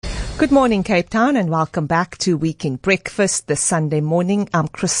Good morning, Cape Town, and welcome back to Weekend Breakfast this Sunday morning. I'm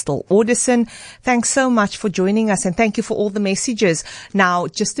Crystal Alderson. Thanks so much for joining us, and thank you for all the messages. Now,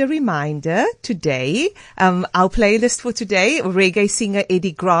 just a reminder, today, our playlist for today, reggae singer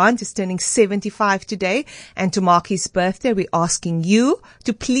Eddie Grant is turning 75 today, and to mark his birthday, we're asking you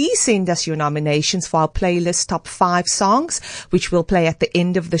to please send us your nominations for our playlist top 5 songs, which we'll play at the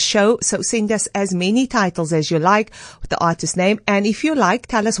end of the show. So send us as many titles as you like with the artist name, and if you like,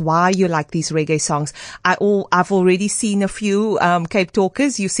 tell us why you like these reggae songs. I've already seen a few Cape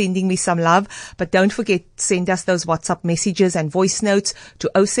Talkers. You're sending me some love, but don't forget, send us those WhatsApp messages and voice notes to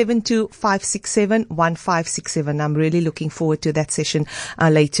 072-567-1567. I'm really looking forward to that session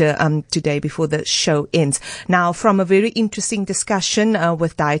later today before the show ends. Now, from a very interesting discussion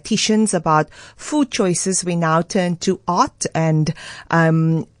with dietitians about food choices, we now turn to art and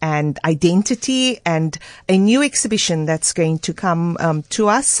identity, and a new exhibition that's going to come to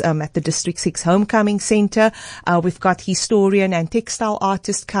us at the District 6 Homecoming Centre. We've got historian and textile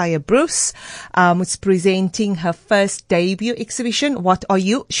artist Kaya Bruce, who's presenting her first debut exhibition, What Are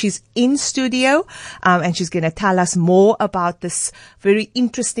You? She's in studio, and she's going to tell us more about this very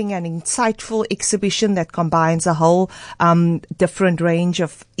interesting and insightful exhibition that combines a whole different range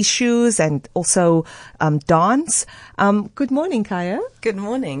of issues and also dance. Good morning, Kaya. Good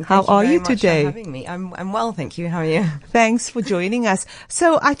morning. How are you today? Thank you very much for having me. I'm well, thank you. How are you? Thanks for joining us.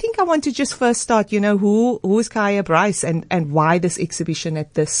 So I think I want to just first start, who is Kaya Bruce and why this exhibition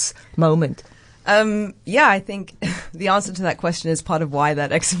at this moment? I think the answer to that question is part of why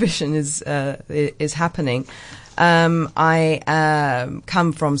that exhibition is happening. I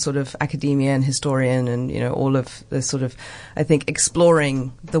come from sort of academia and historian and, all of the sort of, I think,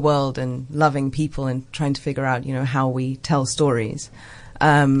 exploring the world and loving people and trying to figure out, how we tell stories.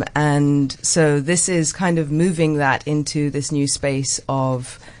 And so this is kind of moving that into this new space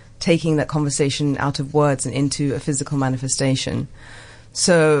of taking that conversation out of words and into a physical manifestation.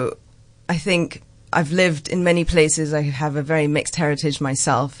 So I think I've lived in many places. I have a very mixed heritage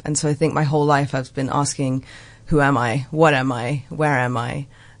myself. And so I think my whole life I've been asking, who am I? What am I? Where am I?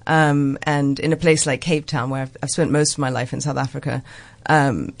 And in a place like Cape Town, where I've spent most of my life in South Africa,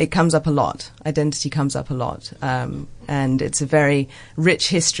 it comes up a lot. Identity comes up a lot. And it's a very rich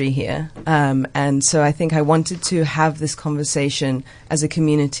history here. And so I think I wanted to have this conversation as a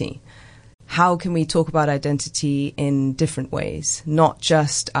community. How can we talk about identity in different ways? Not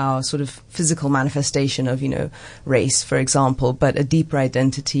just our sort of physical manifestation of, race, for example, but a deeper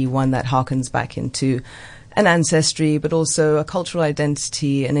identity, one that harkens back into an ancestry, but also a cultural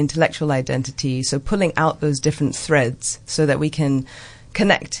identity, an intellectual identity. So pulling out those different threads so that we can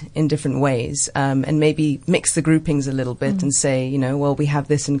connect in different ways, and maybe mix the groupings a little bit and say, well, we have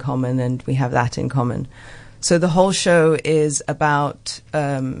this in common and we have that in common. So the whole show is about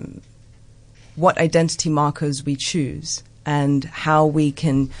what identity markers we choose and how we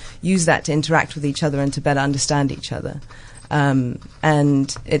can use that to interact with each other and to better understand each other. And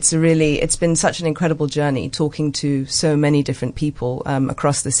it's been such an incredible journey talking to so many different people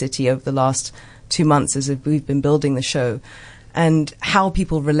across the city over the last 2 months as we've been building the show, and how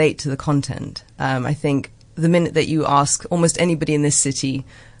people relate to the content. I think the minute that you ask almost anybody in this city,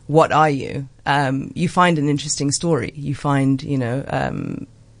 what are you? You find an interesting story. You find,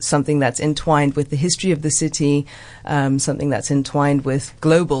 something that's entwined with the history of the city, something that's entwined with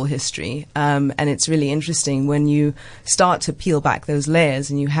global history. And it's really interesting when you start to peel back those layers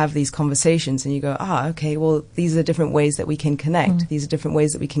and you have these conversations and you go, okay, well, these are different ways that we can connect. These are different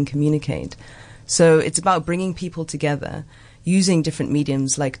ways that we can communicate. So it's about bringing people together using different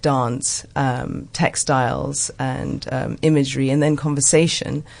mediums like dance, textiles, and imagery, and then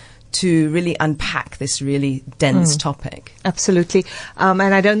conversation to really unpack this really dense topic. Absolutely. And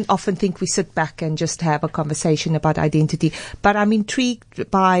I don't often think we sit back and just have a conversation about identity, but I'm intrigued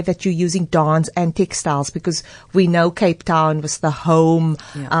by that you're using dance and textiles, because we know Cape Town was the home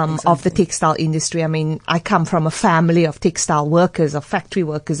of the textile industry. I mean, I come from a family of textile workers, of factory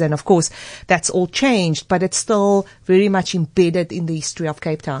workers, and of course that's all changed, but it's still very much embedded in the history of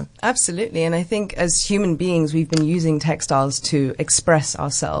Cape Town. Absolutely. And I think as human beings, we've been using textiles to express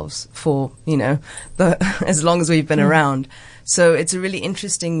ourselves for, as long as we've been around. So it's a really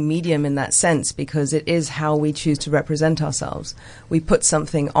interesting medium in that sense, because it is how we choose to represent ourselves. We put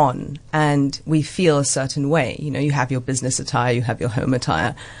something on and we feel a certain way. You have your business attire, you have your home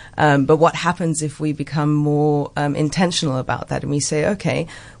attire. But what happens if we become more intentional about that and we say, okay,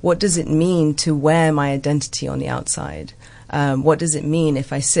 what does it mean to wear my identity on the outside? What does it mean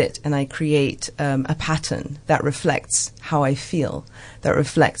if I sit and I create a pattern that reflects how I feel, that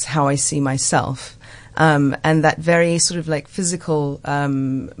reflects how I see myself? And that very sort of like physical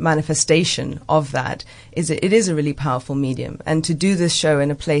manifestation of that it is a really powerful medium. And to do this show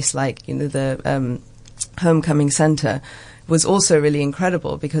in a place like, you know, the Homecoming Center was also really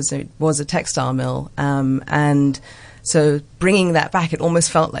incredible because it was a textile mill. And so bringing that back, it almost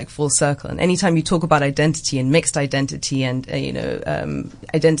felt like full circle. And anytime you talk about identity and mixed identity and,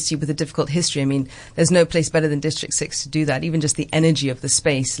 identity with a difficult history, I mean, there's no place better than District 6 to do that. Even just the energy of the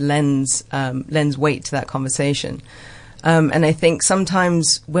space lends weight to that conversation. And I think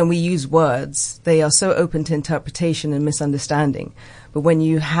sometimes when we use words, they are so open to interpretation and misunderstanding. But when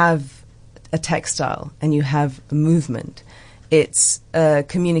you have a textile and you have a movement, it's a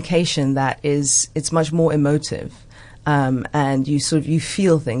communication that it's much more emotive. And you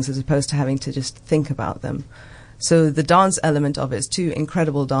feel things as opposed to having to just think about them. So the dance element of it is two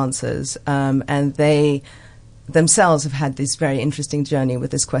incredible dancers, and they themselves have had this very interesting journey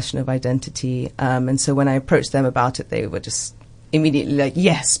with this question of identity. And so when I approached them about it, they were just immediately like,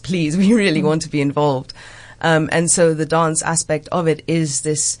 yes, please, we really want to be involved. And so the dance aspect of it is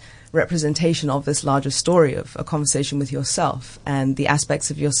this representation of this larger story of a conversation with yourself and the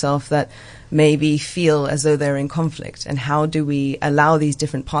aspects of yourself that maybe feel as though they're in conflict, and how do we allow these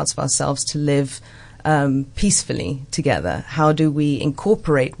different parts of ourselves to live peacefully together? How do we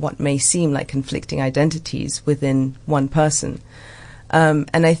incorporate what may seem like conflicting identities within one person? And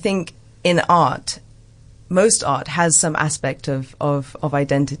I think in art, most art has some aspect of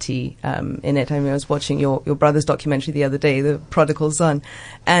identity in it. I mean, I was watching your brother's documentary the other day, The Prodigal Son,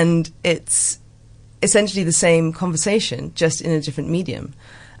 and it's essentially the same conversation, just in a different medium.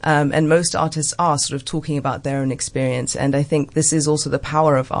 And most artists are sort of talking about their own experience. And I think this is also the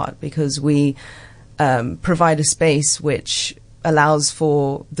power of art, because we provide a space which allows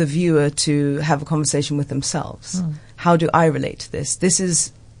for the viewer to have a conversation with themselves. How do I relate to this? This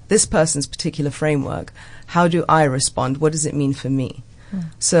is this person's particular framework. How do I respond? What does it mean for me?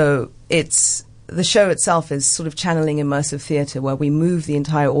 So the show itself is sort of channeling immersive theatre, where we move the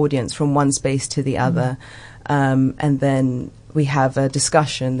entire audience from one space to the other. And then we have a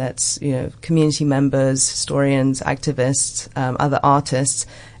discussion that's, community members, historians, activists, other artists,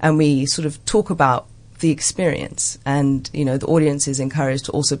 and we sort of talk about the experience. And, the audience is encouraged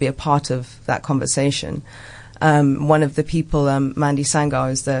to also be a part of that conversation. One of the people, Mandy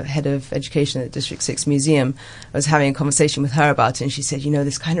Sangar, is the head of education at the District 6 Museum. I was having a conversation with her about it, and she said,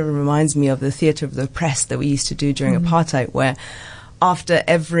 this kind of reminds me of the theatre of the oppressed that we used to do during apartheid, where after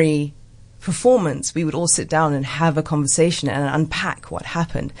every performance, we would all sit down and have a conversation and unpack what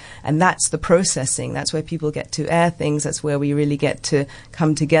happened. And that's the processing. That's where people get to air things. That's where we really get to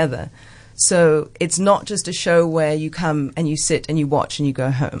come together. So it's not just a show where you come and you sit and you watch and you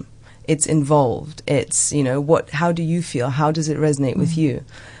go home. It's involved. It's, how do you feel? How does it resonate with you?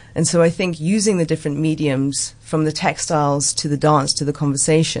 And so I think using the different mediums, from the textiles to the dance to the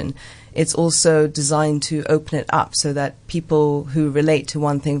conversation, it's also designed to open it up so that people who relate to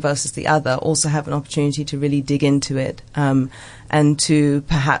one thing versus the other also have an opportunity to really dig into it, and to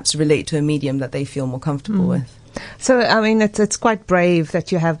perhaps relate to a medium that they feel more comfortable with. So, I mean, it's quite brave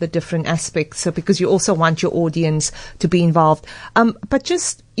that you have the different aspects, so because you also want your audience to be involved. But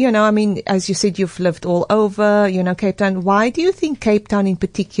just, as you said, you've lived all over, Cape Town. Why do you think Cape Town in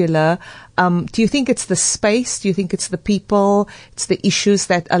particular? Do you think it's the space? Do you think it's the people? It's the issues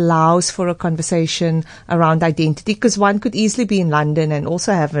that allows for a conversation around identity? Because one could easily be in London and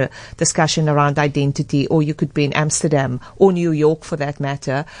also have a discussion around identity, or you could be in Amsterdam or New York for that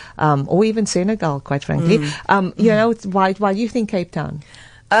matter, or even Senegal, quite frankly. Why do you think Cape Town?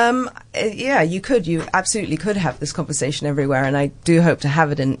 Yeah, you could. You absolutely could have this conversation everywhere, and I do hope to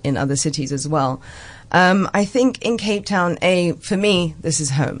have it in other cities as well. I think in Cape Town, for me, this is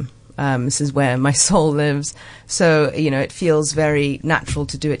home. This is where my soul lives. So, it feels very natural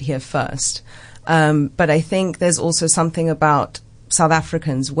to do it here first. But I think there's also something about South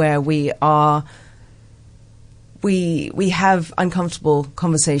Africans where we have uncomfortable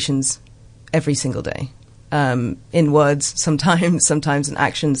conversations every single day. In words, sometimes in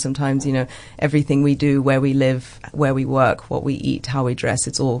action, sometimes, everything we do, where we live, where we work, what we eat, how we dress,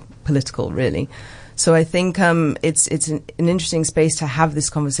 it's all political, really. So I think it's an interesting space to have this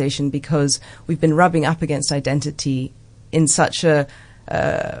conversation, because we've been rubbing up against identity in such a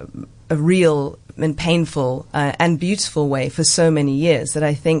real and painful and beautiful way for so many years, that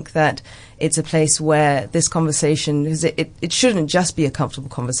I think that it's a place where this conversation, it shouldn't just be a comfortable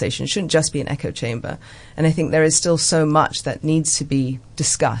conversation. It shouldn't just be an echo chamber. And I think there is still so much that needs to be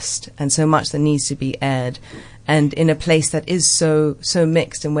discussed, and so much that needs to be aired. And in a place that is so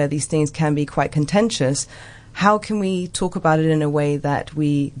mixed, and where these things can be quite contentious, how can we talk about it in a way that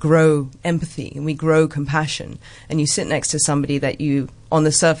we grow empathy and we grow compassion? And you sit next to somebody that you, on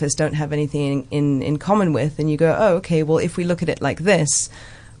the surface, don't have anything in common with, and you go, oh, okay, well, if we look at it like this,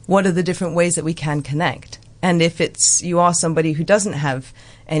 what are the different ways that we can connect? And if you are somebody who doesn't have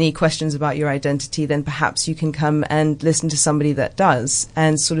any questions about your identity, then perhaps you can come and listen to somebody that does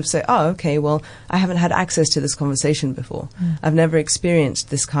and sort of say, oh, okay, well, I haven't had access to this conversation before. I've never experienced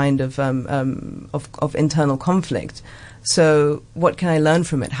this kind of internal conflict. So what can I learn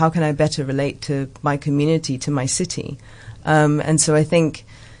from it? How can I better relate to my community, to my city? And so I think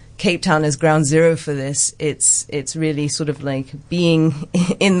Cape Town is ground zero for this. It's really sort of like being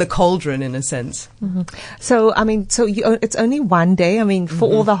in the cauldron in a sense. So, I mean, it's only one day. I mean, for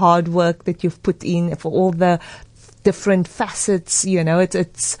all the hard work that you've put in, for all the different facets,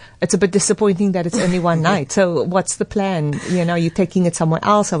 it's a bit disappointing that it's only one night. So what's the plan? You're taking it somewhere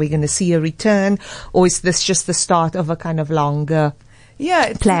else? Are we going to see a return? Or is this just the start of a kind of longer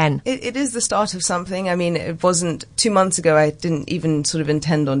plan? It is the start of something. I mean, it wasn't 2 months ago. I didn't even sort of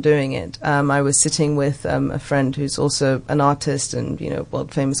intend on doing it. I was sitting with a friend who's also an artist and,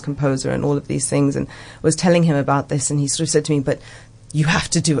 world famous composer and all of these things, and was telling him about this. And he sort of said to me, but you have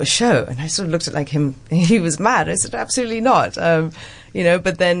to do a show. And I sort of looked at him, he was mad. I said, absolutely not.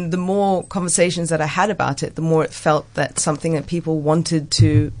 But then the more conversations that I had about it, the more it felt that something that people wanted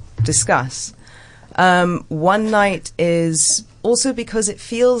to discuss. One night is also because it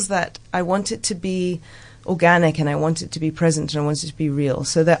feels that I want it to be organic and I want it to be present and I want it to be real.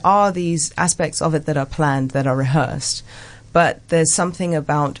 So there are these aspects of it that are planned, that are rehearsed. But there's something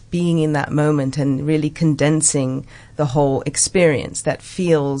about being in that moment and really condensing the whole experience that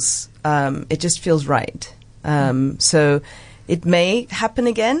feels, it just feels right. So it may happen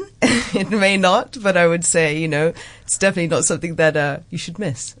again. It may not, but I would say, it's definitely not something that you should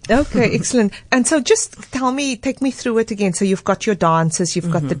miss. Okay, excellent. And so just take me through it again. So you've got your dances,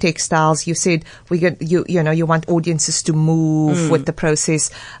 you've got the textiles. You said you want audiences to move with the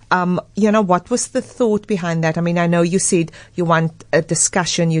process. What was the thought behind that? I mean, I know you said you want a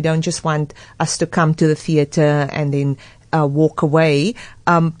discussion. You don't just want us to come to the theater and then walk away.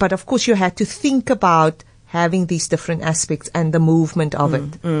 But of course, you had to think about having these different aspects and the movement of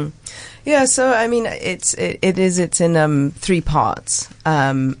it. Yeah, so I mean, it's in 3 parts,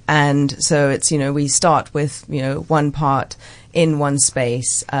 and so it's we start with one part in one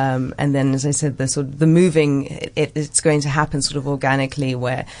space, and then, as I said, the moving it's going to happen sort of organically,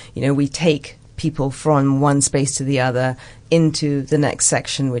 where we take people from one space to the other into the next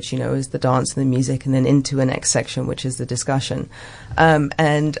section, which is the dance and the music, and then into a next section, which is the discussion.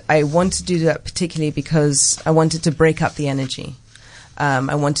 And I want to do that particularly because I wanted to break up the energy.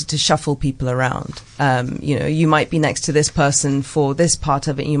 I wanted to shuffle people around. You might be next to this person for this part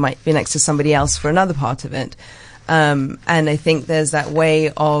of it, and you might be next to somebody else for another part of it. And I think there's that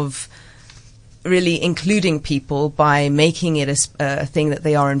way of really including people by making it a thing that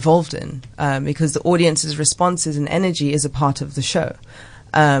they are involved in, because the audience's responses and energy is a part of the show.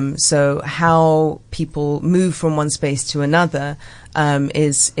 So how people move from one space to another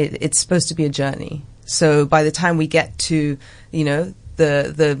it's supposed to be a journey. So by the time we get to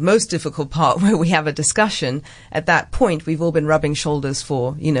the most difficult part, where we have a discussion, at that point we've all been rubbing shoulders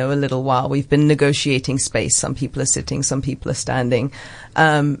for a little while. We've been negotiating space. Some people are sitting, some people are standing,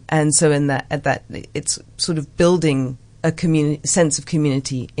 and so it's sort of building a sense of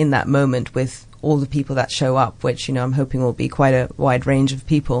community in that moment with all the people that show up, which I'm hoping will be quite a wide range of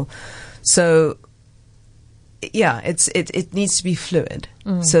people. So yeah, it needs to be fluid.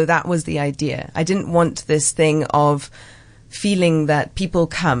 So that was the idea. I didn't want this thing of feeling that people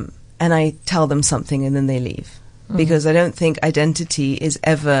come and I tell them something and then they leave, because I don't think identity is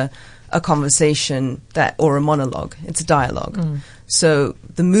ever a conversation or a monologue. It's a dialogue. So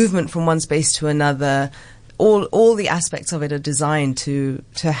the movement from one space to another, all the aspects of it are designed to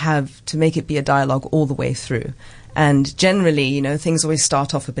make it be a dialogue all the way through. And generally, things always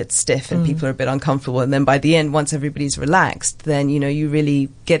start off a bit stiff and people are a bit uncomfortable, and then by the end, once everybody's relaxed, then you really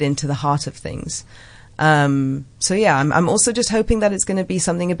get into the heart of things. So yeah, I'm also just hoping that it's going to be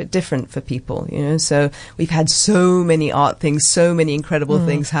something a bit different for people, so we've had so many art things, so many incredible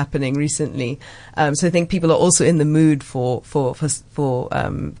things happening recently. So I think people are also in the mood for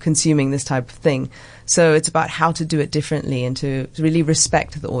consuming this type of thing. So it's about how to do it differently and to really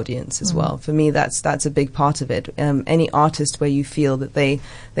respect the audience as well. For me, that's a big part of it. Any artist where you feel that they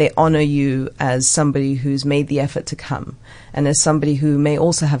honor you as somebody who's made the effort to come, and as somebody who may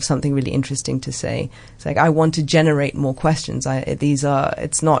also have something really interesting to say. It's like, I want to generate more questions.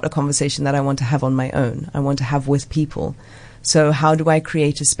 It's not a conversation that I want to have on my own. I want to have with people. So how do I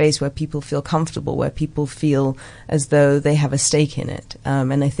create a space where people feel comfortable, where people feel as though they have a stake in it?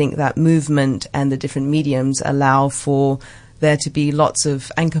 And I think that movement and the different mediums allow for there to be lots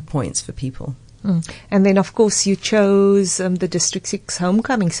of anchor points for people. And then, of course, you chose the District 6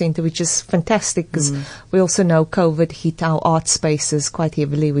 Homecoming Centre, which is fantastic because we also know COVID hit our art spaces quite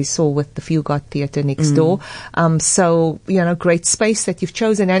heavily. We saw with the Fugard Theatre next door. So, great space that you've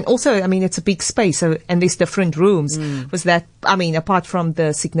chosen. And also, it's a big space, so, and there's different rooms. Was that, apart from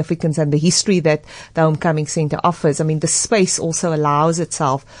the significance and the history that the Homecoming Centre offers, the space also allows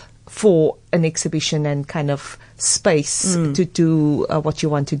itself for an exhibition and kind of space to do what you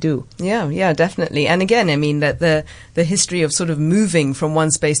want to do. Yeah, definitely. And again, that the history of sort of moving from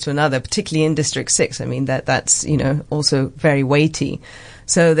one space to another, particularly in District 6, that's, also very weighty.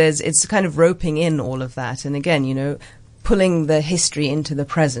 So it's kind of roping in all of that. And again, pulling the history into the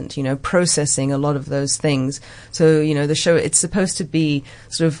present, processing a lot of those things. So, the show, it's supposed to be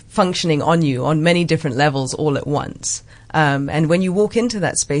sort of functioning on you on many different levels all at once. And when you walk into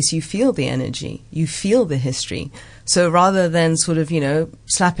that space, you feel the energy, you feel the history. So rather than sort of,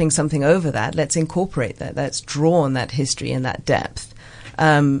 slapping something over that, let's incorporate that. Let's draw on that history and that depth,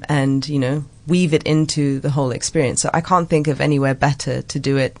 and, weave it into the whole experience. So I can't think of anywhere better to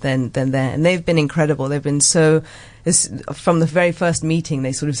do it than there. And they've been incredible. They've been from the very first meeting,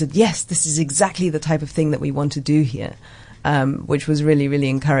 they sort of said, yes, this is exactly the type of thing that we want to do here. Which was really, really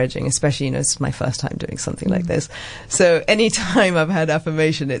encouraging, especially, it's my first time doing something like this. So anytime I've had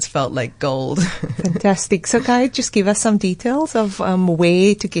affirmation, it's felt like gold. Fantastic. So can you just give us some details of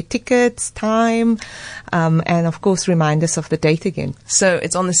where to get tickets, time, and of course remind us of the date again? So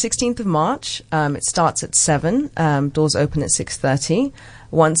it's on the 16th of March. It starts at 7. Doors open at 6:30.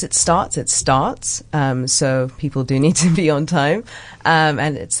 Once it starts, it starts. So people do need to be on time.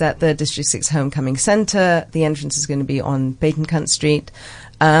 And it's at the District 6 Homecoming Centre. The entrance is going to be on Batencant Street.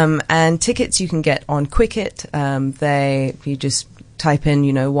 And tickets you can get on Quicket. You just type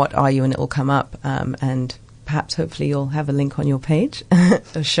in, what are you, and it will come up. And perhaps hopefully you'll have a link on your page,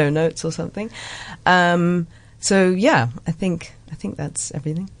 or show notes or something. So yeah, I think that's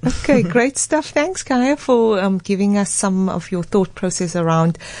everything. Okay, great stuff. Thanks, Kaya, for giving us some of your thought process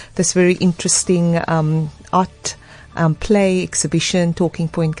around this very interesting art play exhibition, Talking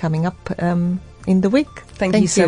Point, coming up in the week. Thank you so much.